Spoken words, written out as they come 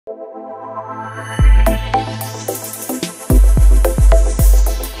I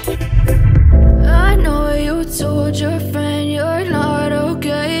know you told your friend you're not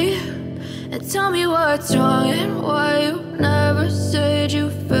okay, and tell me what's wrong and why you never said you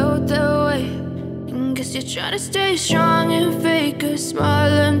felt that way. And guess you're trying to stay strong and fake a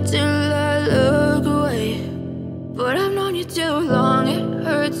smile until I look away. But I've known you too long, it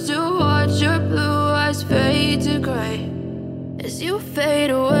hurts to watch your blue eyes fade to gray as you fade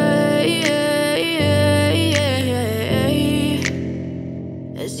away,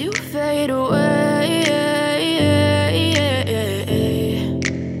 as you fade away.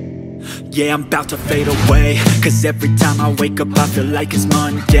 Yeah, I'm about to fade away, cause every time I wake up I feel like it's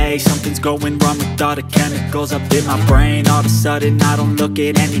Monday. Something's going wrong with all the chemicals up in my brain. All of a sudden I don't look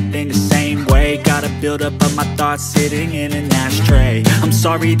at anything the same way. Got a buildup of my thoughts sitting in an ashtray. I'm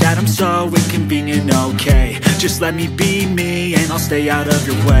sorry that I'm so inconvenient, okay. Just let me be me and I'll stay out of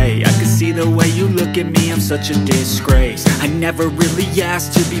your way. I can see the way you look at me, I'm such a disgrace. I never really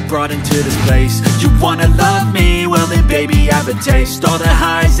asked to be brought into this place. You wanna love me? Well then baby I have a taste. All the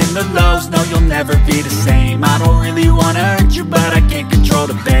highs and the lows, no you'll never be the same. I don't really wanna hurt you but I can't control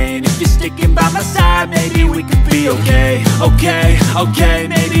the pain. If you're sticking by my side maybe we could be okay. Okay,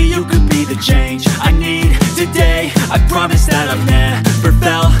 maybe you could be the change I need today. I promise that I've never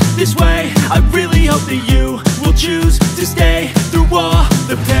felt this way. I really hope that you will choose